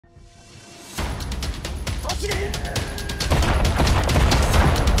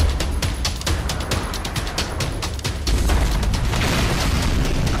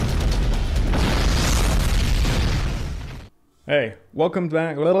Welcome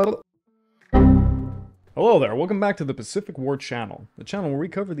back. Hello there, welcome back to the Pacific War channel. The channel where we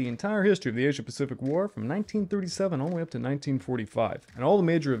cover the entire history of the Asia-Pacific War from 1937 all the way up to 1945, and all the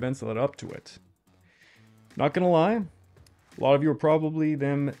major events that led up to it. Not gonna lie, a lot of you are probably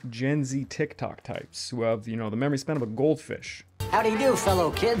them Gen Z TikTok types who have, the memory span of a goldfish. How do you do,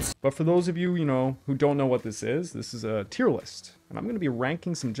 fellow kids? But for those of you, who don't know what this is a tier list. And I'm going to be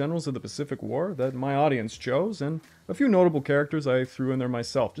ranking some generals of the Pacific War that my audience chose, and a few notable characters I threw in there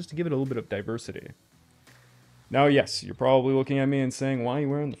myself, just to give it a little bit of diversity. Now, yes, you're probably looking at me and saying, why are you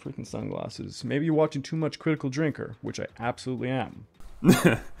wearing the freaking sunglasses? Maybe you're watching too much Critical Drinker, which I absolutely am.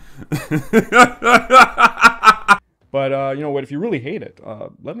 But, you know what, if you really hate it,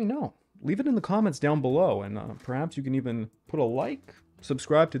 let me know. Leave it in the comments down below, and perhaps you can even put a like,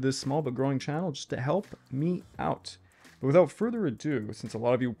 subscribe to this small but growing channel just to help me out. But without further ado, since a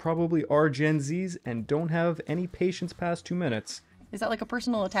lot of you probably are Gen Zs and don't have any patience past 2 minutes... Is that like a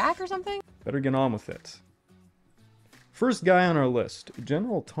personal attack or something? Better get on with it. First guy on our list,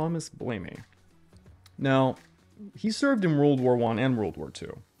 General Thomas Blamey. Now, he served in World War I and World War II.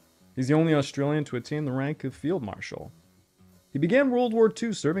 He's the only Australian to attain the rank of Field Marshal. He began World War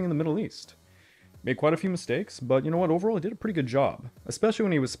II serving in the Middle East. Made quite a few mistakes, but you know what, overall he did a pretty good job, especially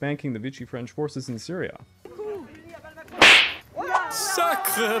when he was spanking the Vichy French forces in Syria.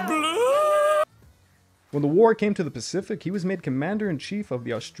 Sacre bleu! When the war came to the Pacific, he was made Commander-in-Chief of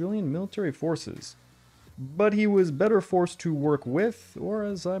the Australian Military Forces. But he was better forced to work with, or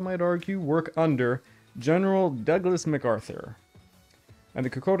as I might argue, work under, General Douglas MacArthur. And the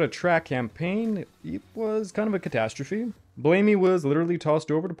Kokoda Track campaign, it was kind of a catastrophe. Blamey was literally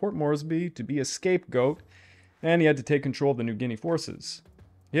tossed over to Port Moresby to be a scapegoat, and he had to take control of the New Guinea forces.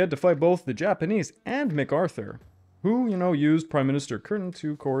 He had to fight both the Japanese and MacArthur, who, used Prime Minister Curtin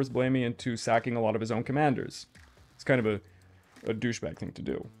to coerce Blamey into sacking a lot of his own commanders. It's kind of a douchebag thing to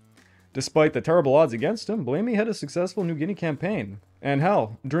do. Despite the terrible odds against him, Blamey had a successful New Guinea campaign. And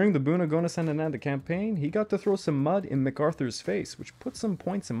hell, during the Buna-Gona-Sandananda campaign, he got to throw some mud in MacArthur's face, which put some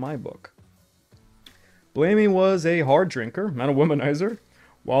points in my book. Blamey was a hard drinker and a womanizer,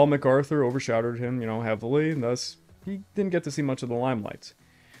 while MacArthur overshadowed him, heavily, and thus he didn't get to see much of the limelight.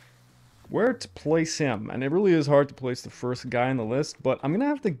 Where to place him? And it really is hard to place the first guy on the list, but I'm gonna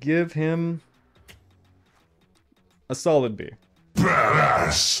have to give him a solid B.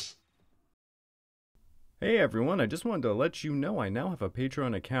 Badass! Hey everyone, I just wanted to let you know I now have a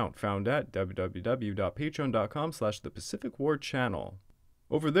Patreon account found at www.patreon.com/thepacificwarchannel.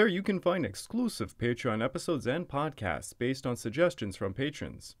 Over there you can find exclusive Patreon episodes and podcasts based on suggestions from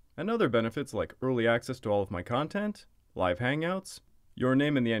patrons, and other benefits like early access to all of my content, live hangouts, your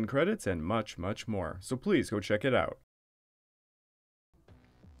name in the end credits, and much, much more. So please go check it out.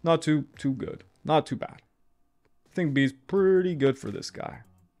 Not too good. Not too bad. I think B's pretty good for this guy.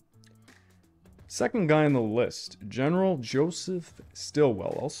 Second guy on the list, General Joseph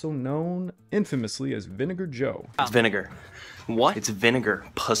Stilwell, also known infamously as Vinegar Joe. It's vinegar. What? It's vinegar.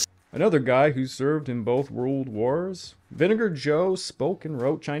 Puss. Another guy who served in both world wars. Vinegar Joe spoke and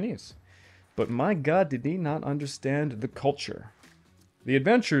wrote Chinese. But my god, did he not understand the culture. The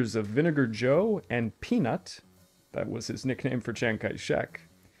adventures of Vinegar Joe and Peanut, that was his nickname for Chiang Kai-shek,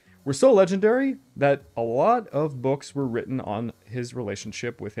 were so legendary that a lot of books were written on his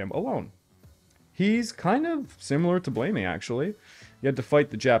relationship with him alone. He's kind of similar to Blamey, actually. He had to fight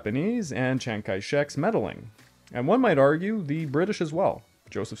the Japanese and Chiang Kai-shek's meddling. And one might argue the British as well.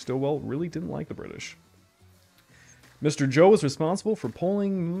 Joseph Stilwell really didn't like the British. Mr. Joe was responsible for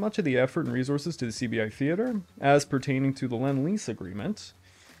pulling much of the effort and resources to the CBI Theater, as pertaining to the Lend-Lease Agreement.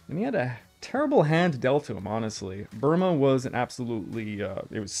 And he had a terrible hand dealt to him, honestly. Burma was an absolutely,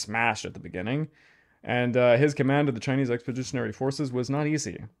 it was smashed at the beginning. And his command of the Chinese Expeditionary Forces was not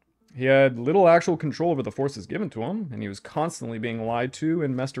easy. He had little actual control over the forces given to him, and he was constantly being lied to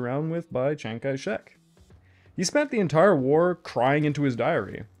and messed around with by Chiang Kai-shek. He spent the entire war crying into his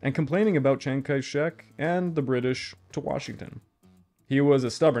diary, and complaining about Chiang Kai-shek and the British to Washington. He was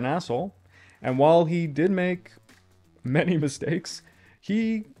a stubborn asshole, and while he did make many mistakes,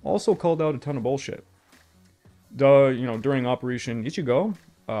 he also called out a ton of bullshit. During Operation Ichigo,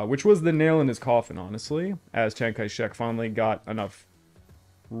 which was the nail in his coffin, honestly, as Chiang Kai-shek finally got enough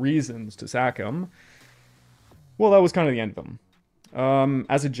reasons to sack him, well, that was kind of the end of him.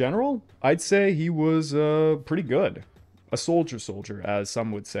 As a general, I'd say he was pretty good. A soldier, as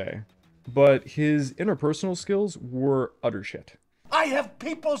some would say. But his interpersonal skills were utter shit. I have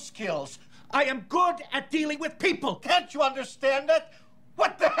people skills. I am good at dealing with people. Can't you understand that?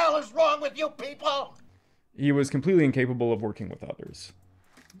 What the hell is wrong with you people? He was completely incapable of working with others.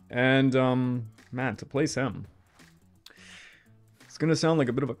 And, man, to place him. gonna sound like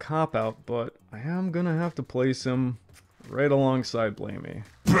a bit of a cop-out, but I am gonna have to place him right alongside Blamey.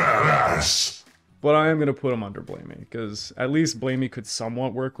 Badass! But I am gonna put him under Blamey, because at least Blamey could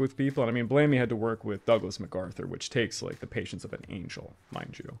somewhat work with people. And I mean, Blamey had to work with Douglas MacArthur, which takes, like, the patience of an angel,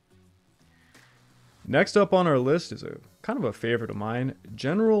 mind you. Next up on our list is a kind of a favorite of mine,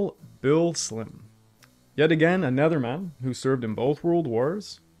 General Bill Slim. Yet again, another man who served in both world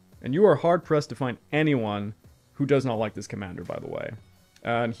wars, and you are hard-pressed to find anyone who does not like this commander, by the way.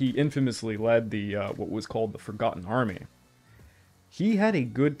 And he infamously led the what was called the Forgotten Army. He had a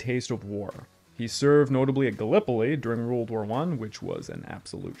good taste of war. He served notably at Gallipoli during World War I, which was an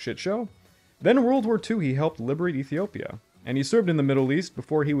absolute shit show. Then in World War II, he helped liberate Ethiopia, and he served in the Middle East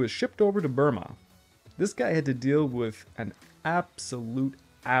before he was shipped over to Burma. This guy had to deal with an absolute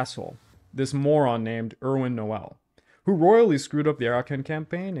asshole, this moron named Irwin Noel, who royally screwed up the Arakan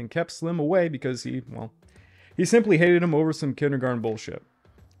campaign and kept Slim away because he simply hated him over some kindergarten bullshit.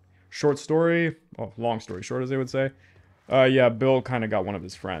 Short story, well, long story short as they would say, yeah, Bill kind of got one of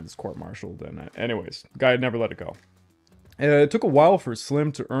his friends court-martialed, and anyways, guy had never let it go. It took a while for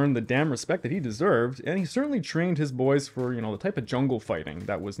Slim to earn the damn respect that he deserved, and he certainly trained his boys for, the type of jungle fighting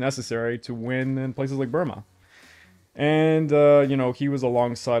that was necessary to win in places like Burma. And, he was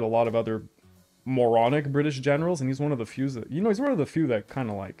alongside a lot of other moronic British generals, and he's one of the few that, he's one of the few that kind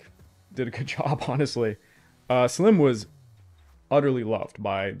of, like, did a good job, honestly. Slim was utterly loved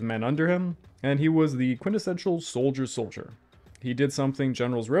by the men under him, and he was the quintessential soldier. He did something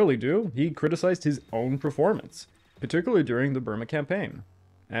generals rarely do. He criticized his own performance, particularly during the Burma campaign.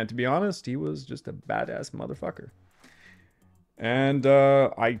 And to be honest, he was just a badass motherfucker. And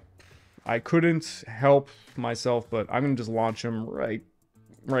I couldn't help myself, but I'm gonna just launch him right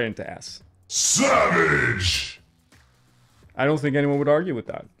into S. Savage! I don't think anyone would argue with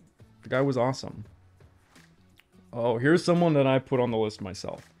that. The guy was awesome. Oh, here's someone that I put on the list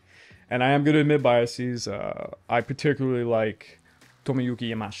myself. And I am going to admit biases. I particularly like Tomoyuki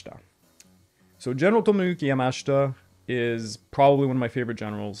Yamashita. So General Tomoyuki Yamashita is probably one of my favorite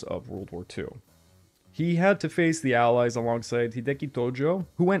generals of World War II. He had to face the Allies alongside Hideki Tojo,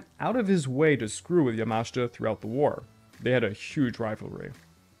 who went out of his way to screw with Yamashita throughout the war. They had a huge rivalry.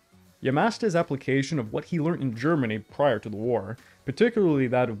 Yamashita's application of what he learned in Germany prior to the war, particularly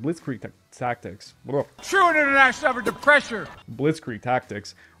that of blitzkrieg tactics. True international effort to pressure. Blitzkrieg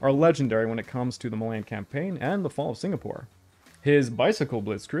tactics are legendary when it comes to the Malayan campaign and the fall of Singapore. His bicycle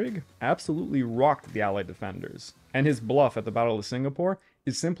blitzkrieg absolutely rocked the Allied defenders, and his bluff at the Battle of Singapore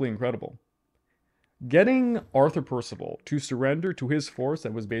is simply incredible. Getting Arthur Percival to surrender to his force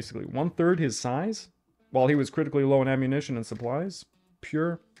that was basically 1/3 his size, while he was critically low in ammunition and supplies,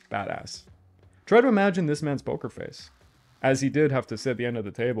 pure badass. Try to imagine this man's poker face, as he did have to sit at the end of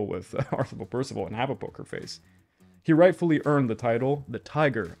the table with Arthur Percival and have a poker face. He rightfully earned the title, the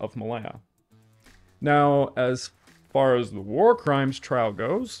Tiger of Malaya. Now, as far as the war crimes trial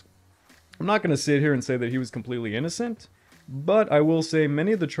goes, I'm not going to sit here and say that he was completely innocent, but I will say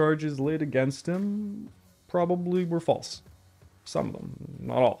many of the charges laid against him probably were false. Some of them,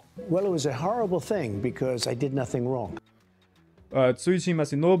 not all. Well, it was a horrible thing because I did nothing wrong. Tsuichi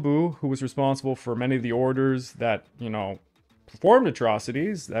Masanobu, who was responsible for many of the orders that, performed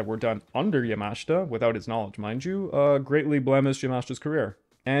atrocities that were done under Yamashita, without his knowledge, mind you, greatly blemished Yamashita's career.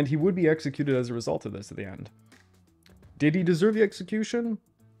 And he would be executed as a result of this at the end. Did he deserve the execution?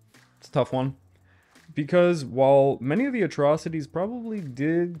 It's a tough one. Because while many of the atrocities probably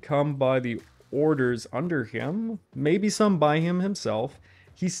did come by the orders under him, maybe some by him himself,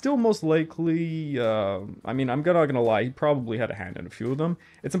 he still most likely, I'm not gonna lie, he probably had a hand in a few of them.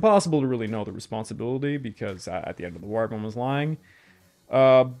 It's impossible to really know the responsibility because at the end of the war everyone was lying.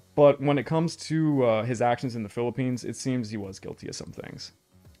 But when it comes to his actions in the Philippines, it seems he was guilty of some things.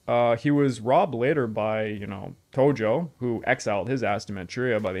 He was robbed later by, Tojo, who exiled his ass to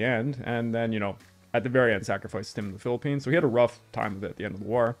Manchuria by the end, and then, at the very end sacrificed him in the Philippines, so he had a rough time of it at the end of the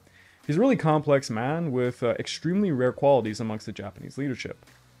war. He's a really complex man with extremely rare qualities amongst the Japanese leadership.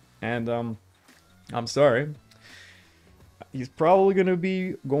 And, I'm sorry, he's probably going to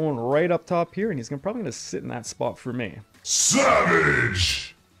be going right up top here, and he's probably going to sit in that spot for me.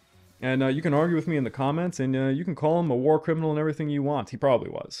 Savage! And you can argue with me in the comments, and you can call him a war criminal and everything you want. He probably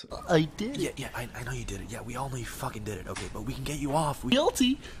was. I did it. Yeah, I know you did it. Yeah, we all know you fucking did it. Okay, but we can get you off.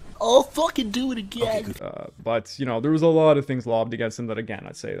 Guilty. I'll fucking do it again. Okay, but, there was a lot of things lobbed against him that, again,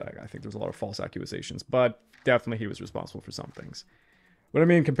 I'd say that I think there's a lot of false accusations. But definitely he was responsible for some things. But,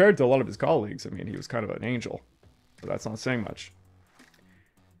 compared to a lot of his colleagues, he was kind of an angel. But that's not saying much.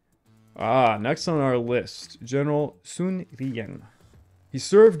 Next on our list, General Sun Riyen. He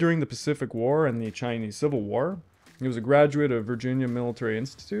served during the Pacific War and the Chinese Civil War. He was a graduate of Virginia Military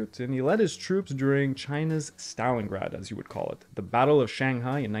Institute, and he led his troops during China's Stalingrad, as you would call it, the Battle of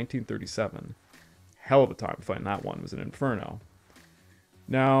Shanghai in 1937. Hell of a time fighting that one. It was an inferno.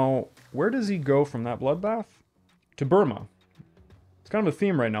 Now, where does he go from that bloodbath? To Burma. It's kind of a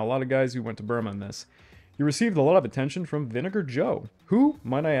theme right now. A lot of guys who went to Burma in this. He received a lot of attention from Vinegar Joe, who,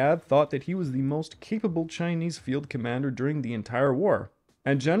 might I add, thought that he was the most capable Chinese field commander during the entire war,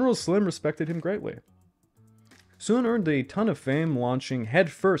 and General Slim respected him greatly. Soon earned a ton of fame, launching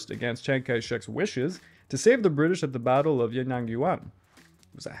headfirst against Chiang Kai-shek's wishes to save the British at the Battle of Yangyuan.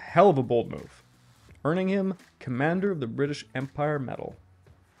 It was a hell of a bold move, earning him Commander of the British Empire Medal.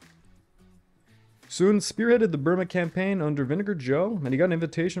 Soon spearheaded the Burma campaign under Vinegar Joe, and he got an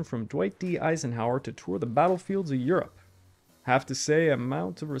invitation from Dwight D. Eisenhower to tour the battlefields of Europe. Have to say,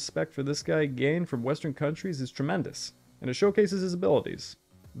 amount of respect for this guy gained from Western countries is tremendous, and it showcases his abilities.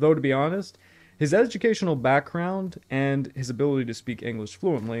 Though, to be honest, his educational background and his ability to speak English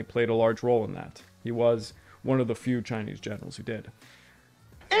fluently played a large role in that. He was one of the few Chinese generals who did.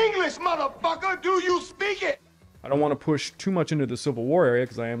 English, motherfucker! Do you speak it? I don't want to push too much into the Civil War area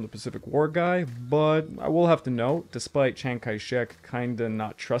because I am the Pacific War guy, but I will have to note, despite Chiang Kai-shek kinda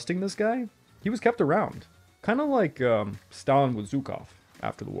not trusting this guy, he was kept around. Kinda like Stalin with Zhukov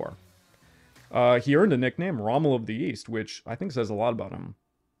after the war. He earned the nickname Rommel of the East, which I think says a lot about him.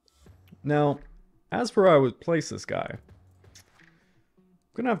 Now, as for where I would place this guy,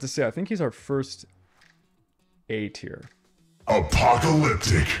 I'm gonna have to say I think he's our first A tier.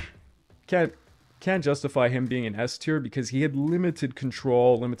 Apocalyptic. Can't justify him being an S tier because he had limited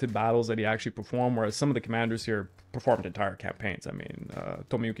control, limited battles that he actually performed, whereas some of the commanders here performed entire campaigns. I mean,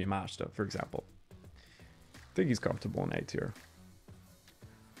 Tomoyuki Yamashita, for example. I think he's comfortable in A tier.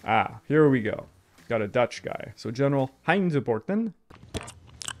 Ah, here we go. Got a Dutch guy. So General Hein de Poorten.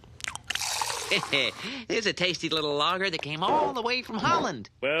 Here's a tasty little lager that came all the way from Holland.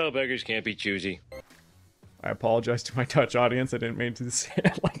 Well, beggars can't be choosy. I apologize to my Dutch audience. I didn't mean to say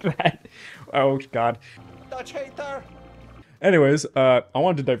it like that. Oh, God. Dutch hater! Anyways, I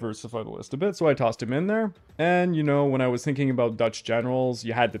wanted to diversify the list a bit, so I tossed him in there. And, you know, when I was thinking about Dutch generals,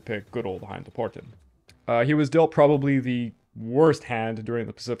 you had to pick good old Hein de Poorten. He was dealt probably the worst hand during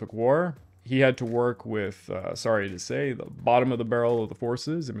the Pacific War. He had to work with, sorry to say, the bottom of the barrel of the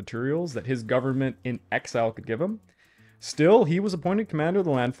forces and materials that his government in exile could give him. Still, he was appointed commander of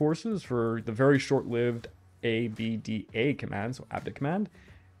the land forces for the very short-lived ABDA command, so ABDA command,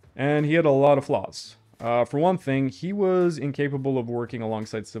 and he had a lot of flaws. For one thing, he was incapable of working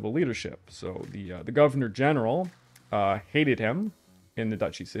alongside civil leadership, so the Governor General hated him in the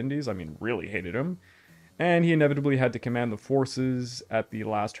Dutch East Indies, I mean really hated him, and he inevitably had to command the forces at the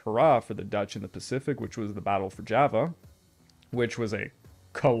last hurrah for the Dutch in the Pacific, which was the Battle for Java, which was a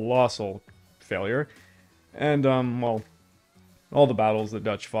colossal failure. And, well, all the battles the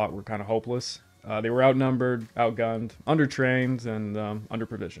Dutch fought were kind of hopeless. They were outnumbered, outgunned, undertrained, and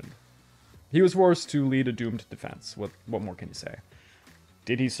underprovisioned. He was forced to lead a doomed defense. What more can you say?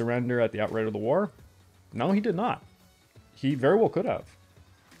 Did he surrender at the outbreak of the war? No, he did not. He very well could have.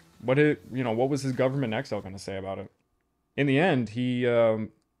 What was his government in exile going to say about it? In the end, he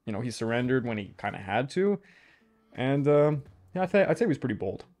surrendered when he kind of had to, and yeah, I'd say he was pretty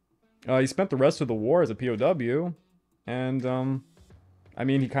bold. He spent the rest of the war as a POW, and I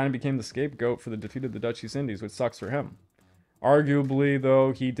mean, he kind of became the scapegoat for the defeat of the Dutch East Indies, which sucks for him. Arguably,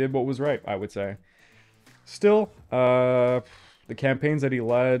 though, he did what was right, I would say. Still, the campaigns that he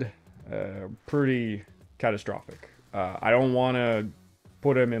led, pretty catastrophic. I don't want to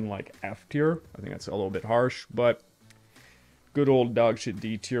put him in, like, F tier. I think that's a little bit harsh, but good old dog shit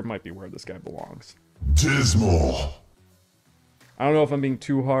D tier might be where this guy belongs. Dismal. I don't know if I'm being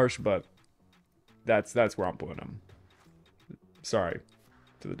too harsh, but that's where I'm putting him. Sorry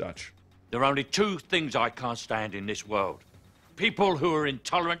to the Dutch. There are only two things I can't stand in this world. People who are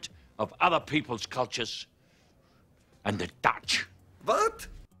intolerant of other people's cultures, and the Dutch. What?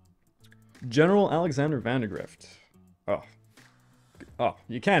 General Alexander Vandegrift. Oh,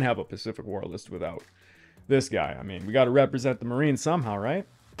 you can't have a Pacific War list without this guy. I mean, we got to represent the Marines somehow, right?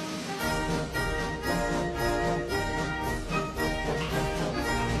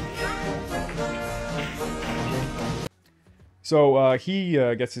 So he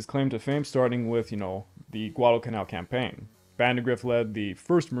gets his claim to fame starting with, the Guadalcanal campaign. Vandegrift led the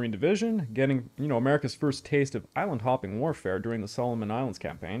 1st Marine Division, getting, America's first taste of island-hopping warfare during the Solomon Islands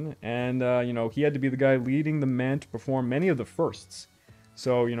campaign. And, he had to be the guy leading the men to perform many of the firsts.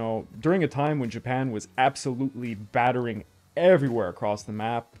 So, during a time when Japan was absolutely battering everywhere across the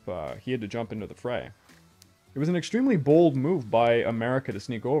map, he had to jump into the fray. It was an extremely bold move by America to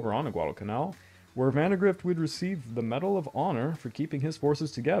sneak over on the Guadalcanal, where Vandegrift would receive the Medal of Honor for keeping his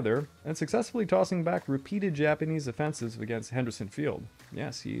forces together and successfully tossing back repeated Japanese offensives against Henderson Field.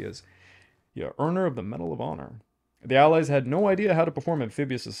 Yes, he is the earner of the Medal of Honor. The Allies had no idea how to perform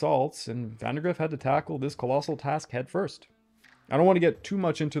amphibious assaults, and Vandegrift had to tackle this colossal task head first. I don't want to get too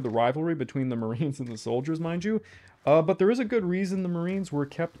much into the rivalry between the Marines and the soldiers, mind you, but there is a good reason the Marines were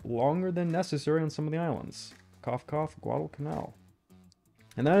kept longer than necessary on some of the islands. Cough, cough, Guadalcanal.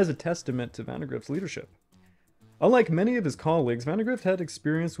 And that is a testament to Vandegrift's leadership. Unlike many of his colleagues, Vandegrift had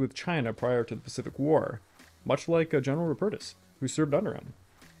experience with China prior to the Pacific War, much like General Rupertus, who served under him.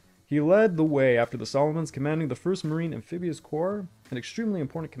 He led the way after the Solomons, commanding the 1st Marine Amphibious Corps, an extremely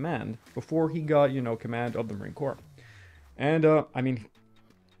important command, before he got, command of the Marine Corps. And, I mean,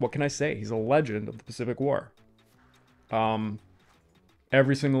 what can I say? He's a legend of the Pacific War.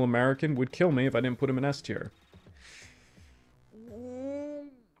 Every single American would kill me if I didn't put him in S tier.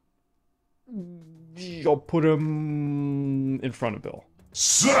 I'll put him in front of Bill.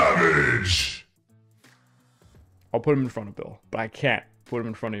 Savage! I'll put him in front of Bill, but I can't put him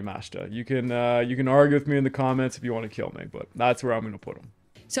in front of Yamashita. You can argue with me in the comments if you want to kill me, but that's where I'm going to put him.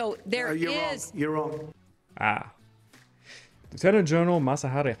 So there You're is... wrong. You're wrong. Lieutenant General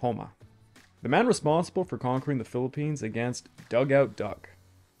Masaharu Homma, the man responsible for conquering the Philippines against Dugout Doug.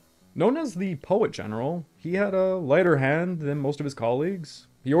 Known as the Poet General, he had a lighter hand than most of his colleagues.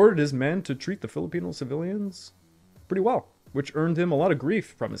 He ordered his men to treat the Filipino civilians pretty well, which earned him a lot of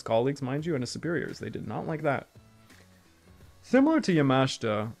grief from his colleagues, mind you, and his superiors. They did not like that. Similar to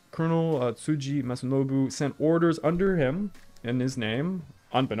Yamashita, Colonel Tsuji Masunobu sent orders under him, in his name,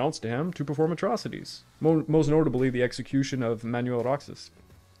 unbeknownst to him, to perform atrocities, most notably the execution of Manuel Roxas.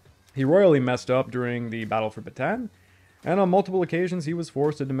 He royally messed up during the Battle for Bataan, and on multiple occasions he was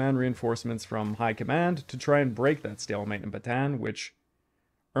forced to demand reinforcements from high command to try and break that stalemate in Bataan, which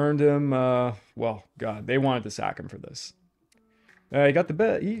earned him, well, God, they wanted to sack him for this. He got the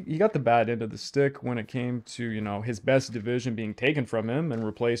bad end of the stick when it came to, his best division being taken from him and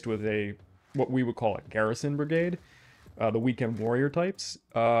replaced with what we would call a garrison brigade, the weekend warrior types,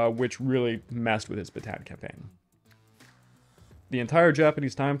 which really messed with his Bataan campaign. The entire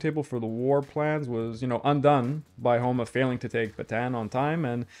Japanese timetable for the war plans was, undone by Homma failing to take Bataan on time,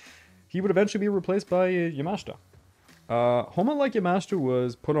 and he would eventually be replaced by Yamashita. Homma, like Yamashita,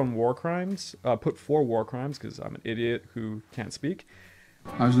 was put for war crimes, because I'm an idiot who can't speak.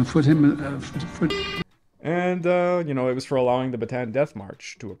 I was going to put him... And, it was for allowing the Bataan Death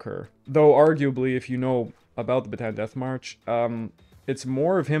March to occur. Though, arguably, if you know about the Bataan Death March, it's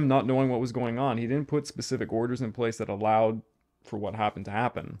more of him not knowing what was going on. He didn't put specific orders in place that allowed for what happened to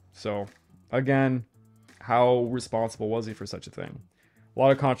happen. So, again, how responsible was he for such a thing? A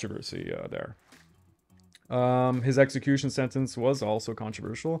lot of controversy there. His execution sentence was also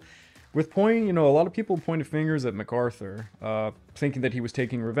controversial, with a lot of people pointed fingers at MacArthur, thinking that he was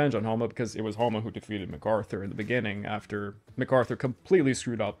taking revenge on Homma because it was Homma who defeated MacArthur in the beginning after MacArthur completely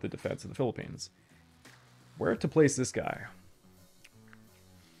screwed up the defense of the Philippines. Where to place this guy?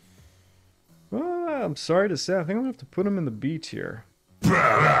 I'm sorry to say, I think I'm gonna have to put him in the B tier.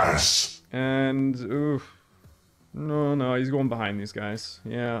 Badass! And, oof. No, he's going behind these guys.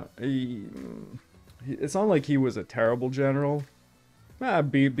 Yeah, it's not like he was a terrible general.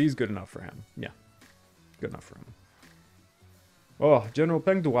 B's good enough for him. Yeah, good enough for him. Oh, General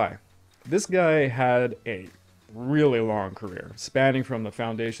Peng Dehuai. This guy had a really long career, spanning from the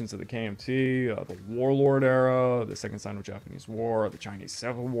foundations of the KMT, the Warlord era, the Second Sino-Japanese War, the Chinese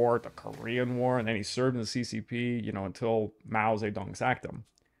Civil War, the Korean War, and then he served in the CCP, until Mao Zedong sacked him.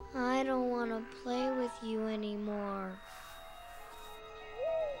 I don't want to play with you anymore.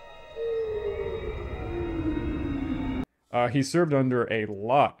 He served under a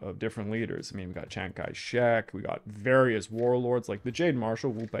lot of different leaders. I mean, we got Chiang Kai-shek, we got various warlords like the Jade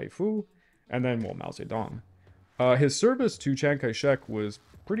Marshal, Wu Peifu, and then, Mao Zedong. His service to Chiang Kai-shek was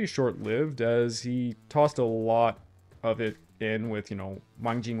pretty short-lived, as he tossed a lot of it in with,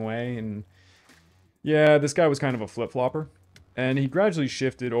 Wang Jingwei, and yeah, this guy was kind of a flip-flopper. And he gradually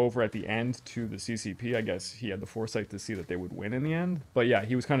shifted over at the end to the CCP. I guess he had the foresight to see that they would win in the end. But yeah,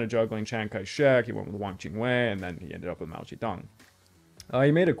 he was kind of juggling Chiang Kai-shek, he went with Wang Jingwei, and then he ended up with Mao Zedong.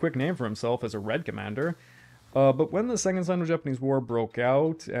 He made a quick name for himself as a Red Commander. But when the Second Sino-Japanese War broke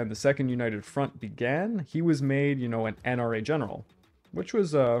out and the Second United Front began, he was made, an NRA general. Which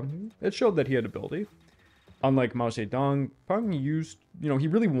was, it showed that he had ability. Unlike Mao Zedong, Peng used, he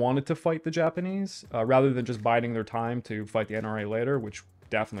really wanted to fight the Japanese, rather than just biding their time to fight the NRA later, which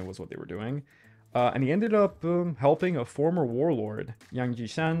definitely was what they were doing. And he ended up helping a former warlord, Yang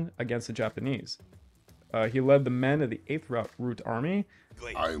Jishan, against the Japanese. He led the men of the 8th Route Army.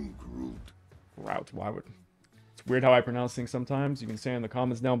 I'm Groot. route. Why would... It's weird how I pronounce things sometimes. You can say in the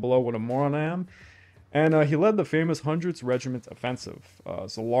comments down below what a moron I am. And he led the famous 100th Regiment Offensive.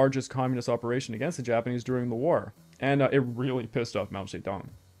 It's the largest communist operation against the Japanese during the war. And it really pissed off Mao Zedong.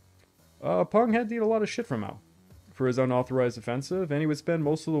 Peng had to eat a lot of shit from Mao for his unauthorized offensive, and he would spend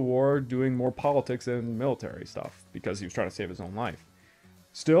most of the war doing more politics and military stuff because he was trying to save his own life.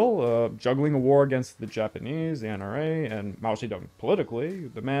 Still, juggling a war against the Japanese, the NRA, and Mao Zedong politically,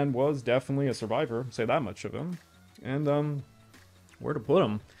 the man was definitely a survivor, say that much of him. And, where to put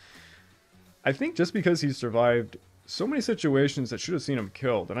him? I think just because he survived so many situations that should have seen him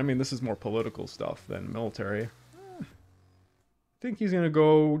killed, and I mean this is more political stuff than military, I think he's going to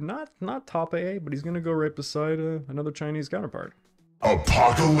go, not top A, but he's going to go right beside another Chinese counterpart.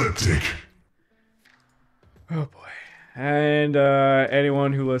 Apocalyptic. Oh boy. And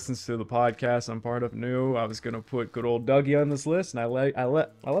anyone who listens to the podcast I'm part of knew I was going to put good old Dougie on this list, and I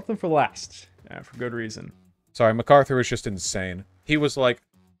left him for last, for good reason. Sorry, MacArthur was just insane. He was like,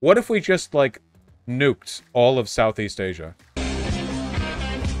 what if we just, like, nuked all of Southeast Asia?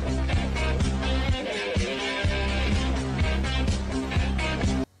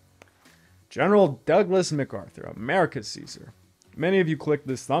 General Douglas MacArthur, America's Caesar. Many of you clicked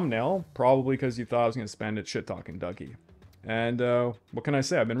this thumbnail, probably because you thought I was going to spend it shit-talking Dougie. And, what can I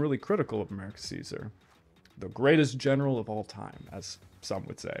say? I've been really critical of America's Caesar. The greatest general of all time, as some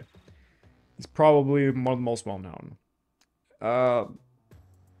would say. He's probably one of the most well-known.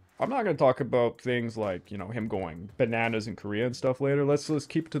 I'm not going to talk about things like, you know, him going bananas in Korea and stuff later. Let's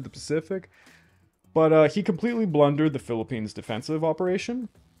keep it to the Pacific. But he completely blundered the Philippines defensive operation.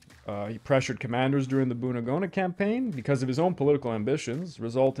 He pressured commanders during the Bunagona campaign because of his own political ambitions,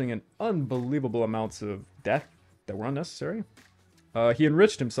 resulting in unbelievable amounts of death that were unnecessary. He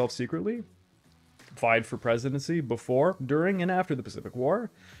enriched himself secretly, vied for presidency before, during, and after the Pacific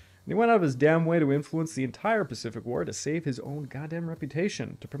War. And he went out of his damn way to influence the entire Pacific War to save his own goddamn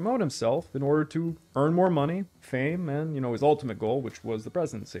reputation, to promote himself in order to earn more money, fame, and, you know, his ultimate goal, which was the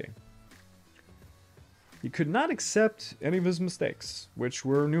presidency. He could not accept any of his mistakes, which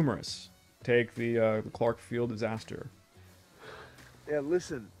were numerous. Take the Clark Field disaster. Yeah,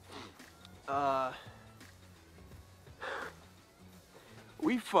 listen.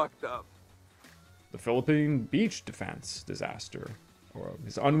 We fucked up. The Philippine beach defense disaster. Or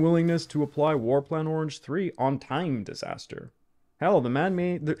his unwillingness to apply War Plan Orange 3 on time disaster. Hell, the man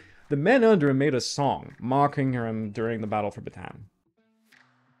made... The men under him made a song mocking him during the battle for Bataan.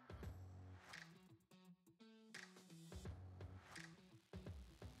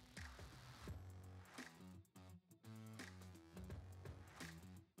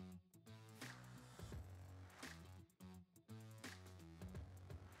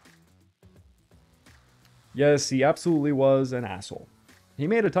 Yes, he absolutely was an asshole. He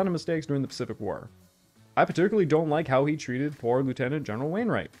made a ton of mistakes during the Pacific War. I particularly don't like how he treated poor Lieutenant General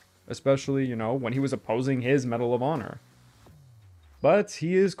Wainwright, especially, you know, when he was opposing his Medal of Honor. But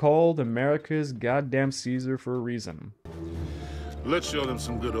he is called America's goddamn Caesar for a reason. Let's show them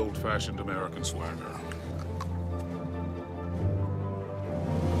some good old-fashioned American swagger.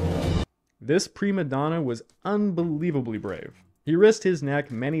 This prima donna was unbelievably brave. He risked his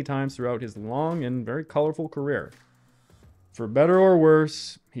neck many times throughout his long and very colorful career. For better or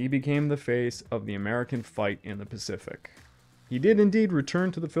worse, he became the face of the American fight in the Pacific. He did indeed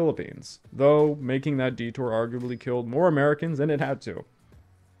return to the Philippines, though making that detour arguably killed more Americans than it had to.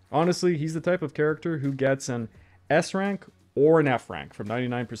 Honestly, he's the type of character who gets an S rank or an F rank from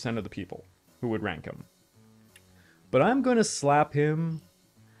 99% of the people who would rank him. But I'm going to slap him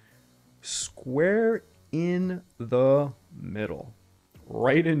square in the middle,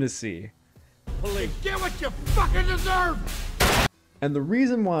 right into C. Please get what you fucking deserve! And the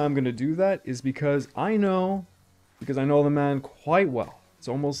reason why I'm going to do that is because I know the man quite well. It's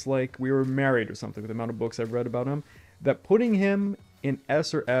almost like we were married or something with the amount of books I've read about him, that putting him in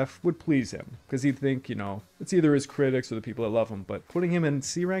S or F would please him. Because he'd think, you know, it's either his critics or the people that love him, but putting him in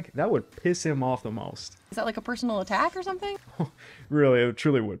C rank, that would piss him off the most. Is that like a personal attack or something? Really, it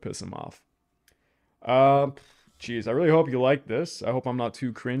truly would piss him off. Geez, I really hope you like this. I hope I'm not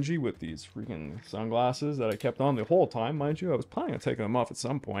too cringy with these freaking sunglasses that I kept on the whole time, mind you. I was planning on taking them off at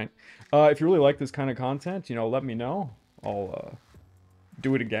some point. If you really like this kind of content, you know, let me know. I'll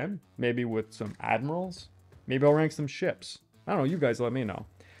do it again. Maybe with some admirals. Maybe I'll rank some ships. I don't know, you guys let me know.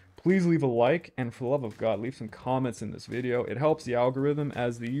 Please leave a like, and for the love of God, leave some comments in this video. It helps the algorithm,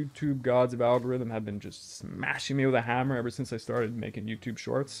 as the YouTube gods of algorithm have been just smashing me with a hammer ever since I started making YouTube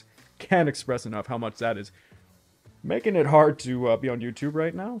shorts. Can't express enough how much that is making it hard to be on YouTube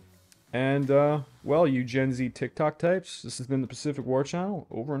right now. And, well, you Gen Z TikTok types, this has been the Pacific War Channel,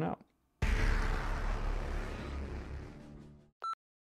 over and out.